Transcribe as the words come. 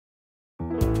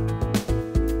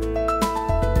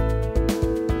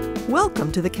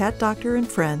Welcome to the Cat Doctor and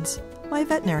Friends, my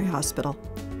veterinary hospital.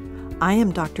 I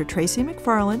am Dr. Tracy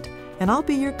McFarland, and I'll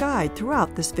be your guide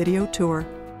throughout this video tour.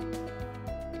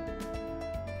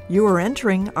 You are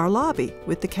entering our lobby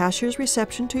with the cashier's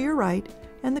reception to your right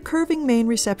and the curving main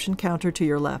reception counter to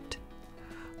your left.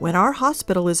 When our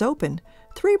hospital is open,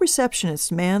 3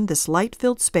 receptionists man this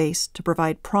light-filled space to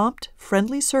provide prompt,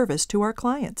 friendly service to our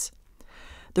clients.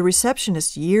 The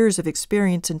receptionist's years of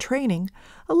experience and training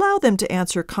allow them to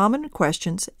answer common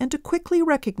questions and to quickly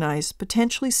recognize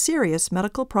potentially serious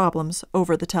medical problems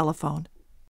over the telephone.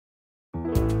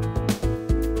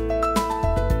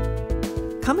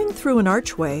 Coming through an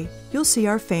archway, you'll see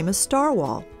our famous star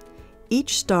wall.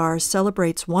 Each star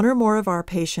celebrates one or more of our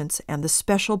patients and the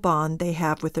special bond they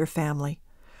have with their family.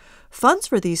 Funds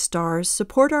for these stars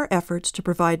support our efforts to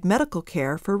provide medical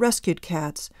care for rescued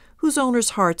cats whose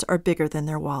owners' hearts are bigger than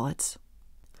their wallets.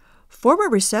 Former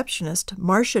receptionist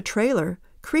Marcia Traylor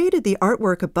created the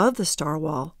artwork above the star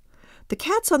wall. The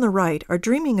cats on the right are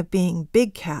dreaming of being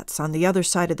big cats on the other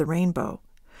side of the rainbow.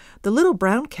 The little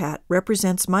brown cat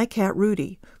represents my cat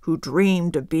Rudy, who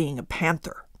dreamed of being a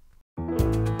panther.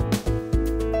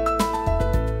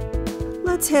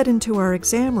 Let's head into our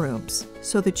exam rooms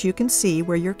so that you can see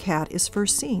where your cat is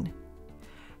first seen.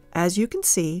 As you can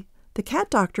see, the Cat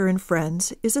Doctor and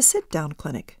Friends is a sit-down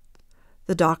clinic.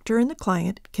 The doctor and the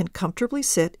client can comfortably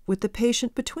sit with the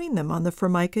patient between them on the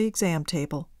Formica exam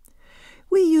table.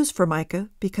 We use Formica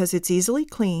because it's easily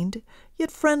cleaned,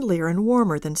 yet friendlier and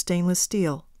warmer than stainless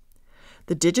steel.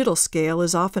 The digital scale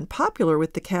is often popular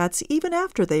with the cats even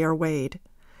after they are weighed.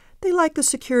 They like the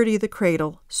security of the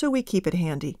cradle, so we keep it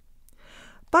handy.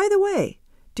 By the way,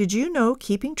 did you know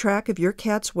keeping track of your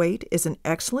cat's weight is an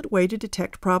excellent way to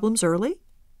detect problems early?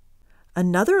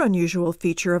 Another unusual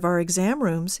feature of our exam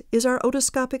rooms is our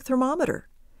otoscopic thermometer.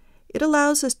 It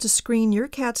allows us to screen your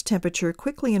cat's temperature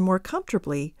quickly and more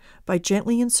comfortably by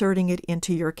gently inserting it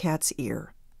into your cat's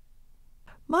ear.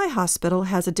 My hospital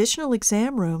has additional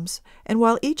exam rooms, and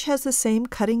while each has the same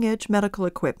cutting-edge medical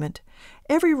equipment,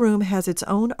 every room has its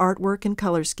own artwork and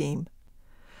color scheme.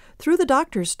 Through the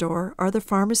doctor's door are the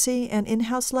pharmacy and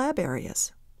in-house lab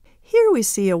areas. Here we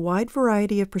see a wide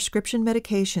variety of prescription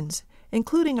medications,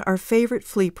 including our favorite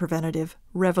flea preventative,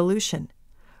 Revolution.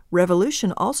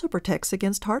 Revolution also protects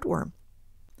against heartworm.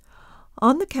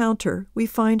 On the counter, we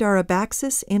find our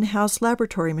Abaxis in-house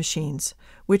laboratory machines,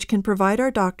 which can provide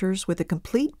our doctors with a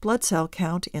complete blood cell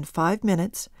count in 5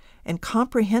 minutes and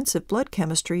comprehensive blood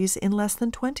chemistries in less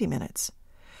than 20 minutes.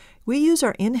 We use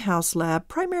our in-house lab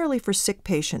primarily for sick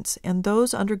patients and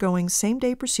those undergoing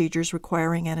same-day procedures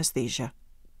requiring anesthesia.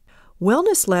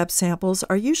 Wellness lab samples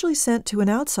are usually sent to an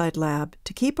outside lab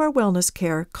to keep our wellness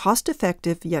care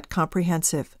cost-effective yet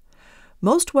comprehensive.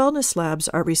 Most wellness labs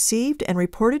are received and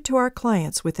reported to our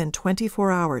clients within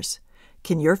 24 hours.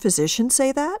 Can your physician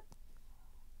say that?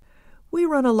 We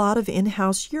run a lot of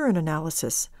in-house urine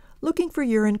analysis, looking for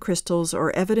urine crystals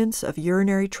or evidence of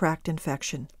urinary tract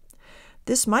infection.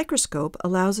 This microscope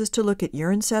allows us to look at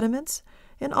urine sediments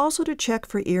and also to check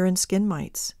for ear and skin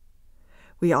mites.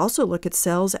 We also look at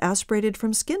cells aspirated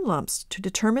from skin lumps to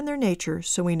determine their nature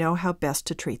so we know how best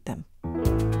to treat them.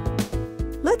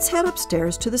 Let's head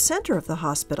upstairs to the center of the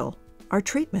hospital, our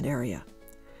treatment area.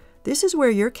 This is where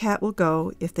your cat will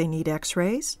go if they need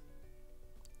x-rays,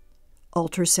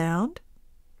 ultrasound,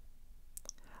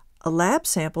 a lab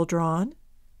sample drawn,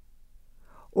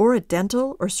 or a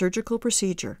dental or surgical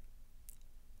procedure.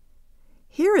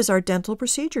 Here is our dental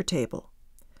procedure table.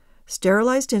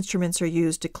 Sterilized instruments are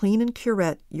used to clean and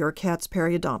curette your cat's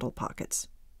periodontal pockets.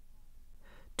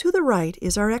 To the right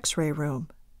is our x-ray room.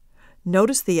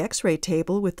 Notice the x-ray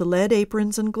table with the lead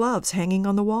aprons and gloves hanging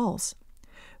on the walls.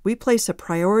 We place a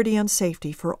priority on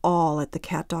safety for all at the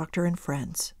Cat Doctor and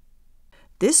Friends.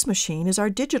 This machine is our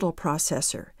digital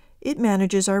processor. It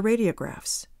manages our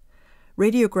radiographs.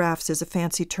 Radiographs is a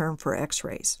fancy term for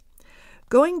x-rays.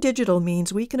 Going digital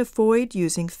means we can avoid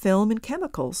using film and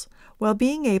chemicals while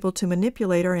being able to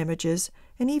manipulate our images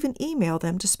and even email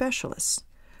them to specialists.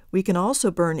 We can also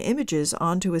burn images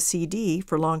onto a CD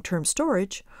for long-term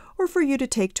storage or for you to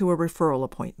take to a referral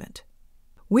appointment.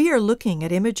 We are looking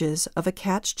at images of a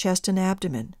cat's chest and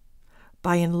abdomen.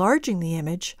 By enlarging the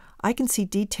image, I can see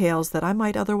details that I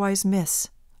might otherwise miss.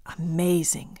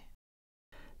 Amazing!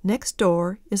 Next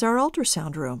door is our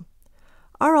ultrasound room.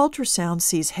 Our ultrasound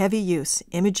sees heavy use,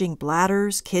 imaging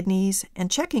bladders, kidneys,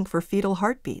 and checking for fetal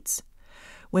heartbeats.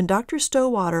 When Dr.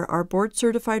 Stowater, our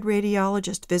board-certified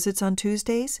radiologist, visits on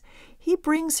Tuesdays, he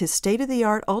brings his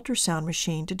state-of-the-art ultrasound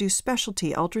machine to do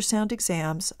specialty ultrasound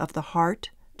exams of the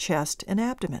heart, chest, and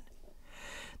abdomen.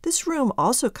 This room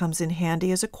also comes in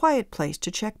handy as a quiet place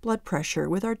to check blood pressure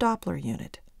with our Doppler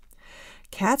unit.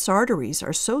 Cats' arteries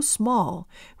are so small,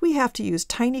 we have to use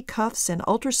tiny cuffs and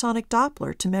ultrasonic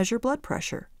Doppler to measure blood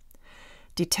pressure.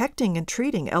 Detecting and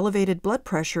treating elevated blood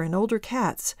pressure in older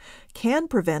cats can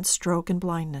prevent stroke and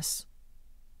blindness.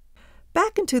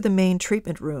 Back into the main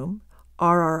treatment room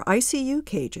are our ICU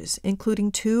cages,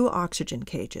 including 2 oxygen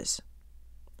cages.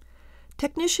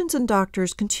 Technicians and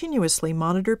doctors continuously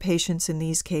monitor patients in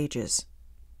these cages.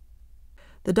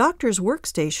 The doctor's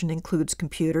workstation includes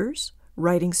computers,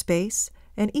 writing space,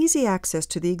 and easy access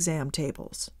to the exam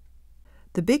tables.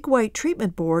 The big white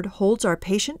treatment board holds our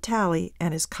patient tally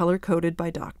and is color-coded by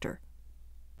doctor.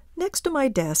 Next to my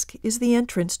desk is the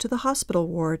entrance to the hospital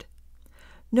ward.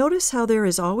 Notice how there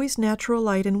is always natural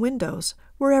light and windows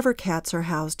wherever cats are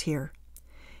housed here.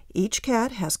 Each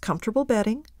cat has comfortable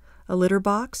bedding, a litter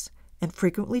box, and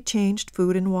frequently changed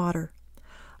food and water.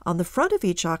 On the front of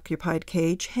each occupied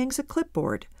cage hangs a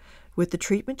clipboard with the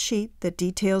treatment sheet that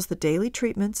details the daily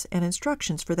treatments and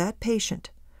instructions for that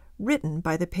patient, written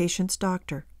by the patient's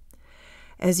doctor.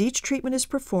 As each treatment is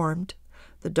performed,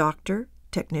 the doctor,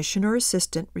 technician, or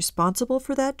assistant responsible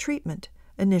for that treatment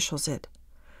initials it.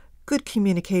 Good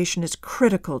communication is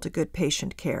critical to good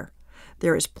patient care.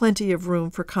 There is plenty of room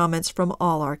for comments from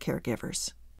all our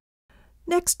caregivers.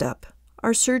 Next up,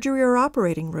 our surgery or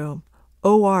operating room,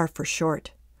 OR for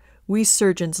short. We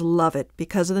surgeons love it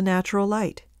because of the natural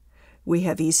light. We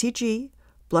have ECG,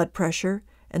 blood pressure,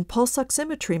 and pulse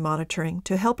oximetry monitoring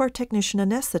to help our technician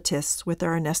anesthetists with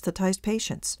our anesthetized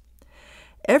patients.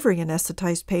 Every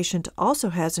anesthetized patient also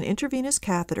has an intravenous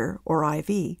catheter, or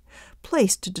IV,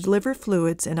 placed to deliver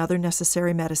fluids and other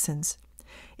necessary medicines.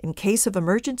 In case of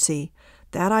emergency,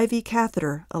 that IV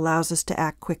catheter allows us to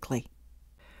act quickly.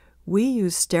 We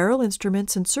use sterile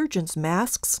instruments and surgeons'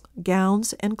 masks,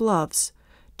 gowns, and gloves,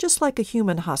 just like a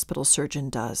human hospital surgeon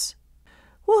does.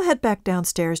 We'll head back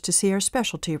downstairs to see our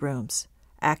specialty rooms: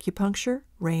 acupuncture,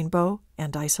 rainbow,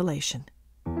 and isolation.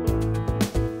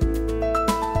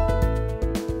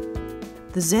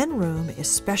 The Zen room is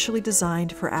specially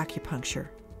designed for acupuncture.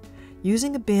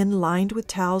 Using a bin lined with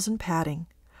towels and padding,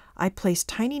 I place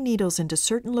tiny needles into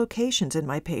certain locations in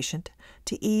my patient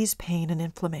to ease pain and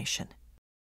inflammation.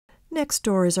 Next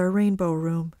door is our rainbow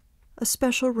room, a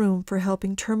special room for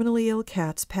helping terminally ill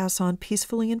cats pass on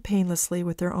peacefully and painlessly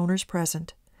with their owners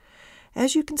present.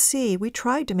 As you can see, we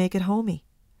tried to make it homey.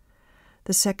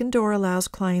 The second door allows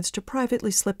clients to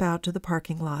privately slip out to the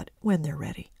parking lot when they're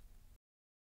ready.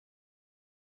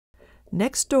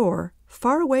 Next door,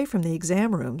 far away from the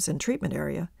exam rooms and treatment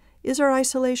area, is our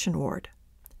isolation ward.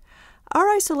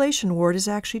 Our isolation ward is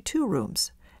actually 2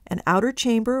 rooms, an outer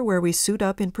chamber where we suit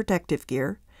up in protective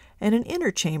gear, and an inner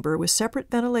chamber with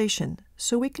separate ventilation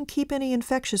so we can keep any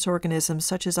infectious organisms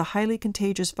such as a highly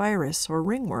contagious virus or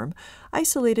ringworm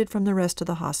isolated from the rest of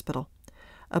the hospital.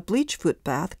 A bleach foot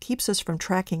bath keeps us from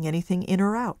tracking anything in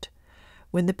or out.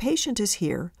 When the patient is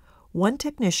here, 1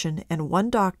 technician and 1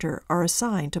 doctor are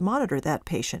assigned to monitor that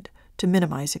patient to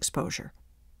minimize exposure.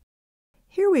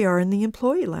 Here we are in the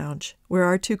employee lounge, where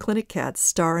our 2 clinic cats,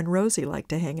 Star and Rosie, like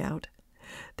to hang out.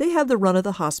 They have the run of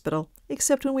the hospital,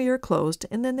 except when we are closed,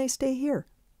 and then they stay here.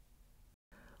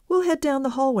 We'll head down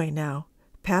the hallway now,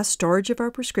 past storage of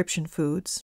our prescription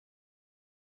foods,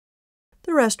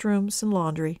 the restrooms and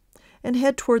laundry, and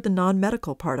head toward the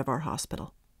non-medical part of our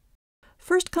hospital.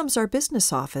 First comes our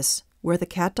business office, where the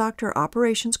cat doctor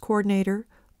operations coordinator,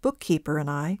 bookkeeper, and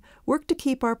I work to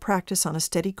keep our practice on a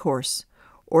steady course,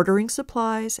 ordering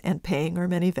supplies and paying our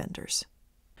many vendors.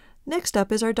 Next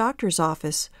up is our doctor's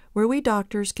office, where we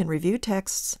doctors can review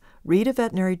texts, read a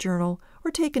veterinary journal,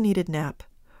 or take a needed nap.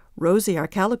 Rosie, our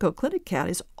calico clinic cat,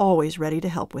 is always ready to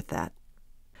help with that.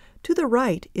 To the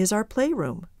right is our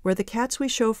playroom, where the cats we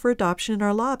show for adoption in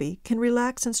our lobby can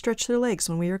relax and stretch their legs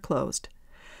when we are closed.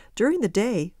 During the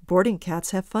day, boarding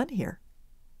cats have fun here.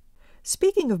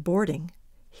 Speaking of boarding,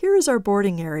 here is our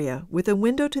boarding area with a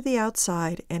window to the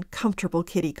outside and comfortable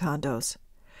kitty condos.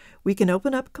 We can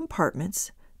open up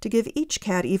compartments to give each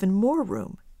cat even more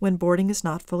room when boarding is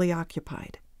not fully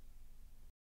occupied.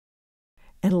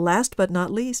 And last but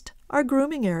not least, our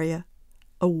grooming area.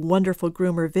 A wonderful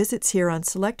groomer visits here on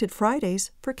selected Fridays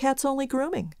for cats-only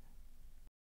grooming.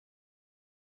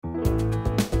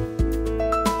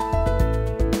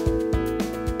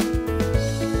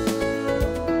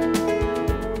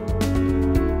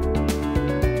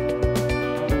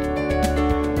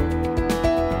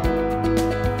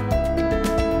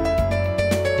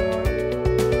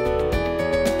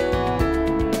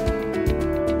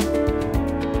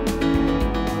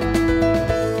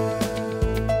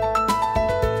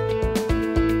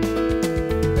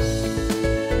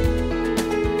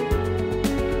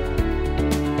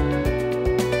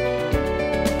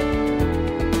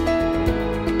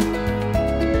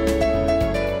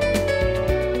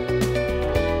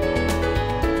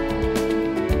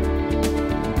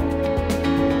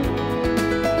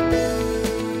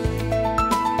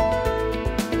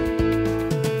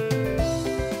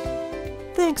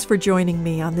 Thanks for joining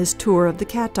me on this tour of the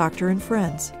Cat Doctor and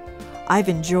Friends. I've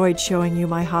enjoyed showing you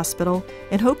my hospital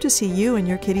and hope to see you and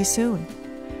your kitty soon.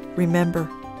 Remember,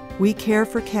 we care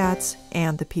for cats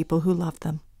and the people who love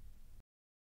them.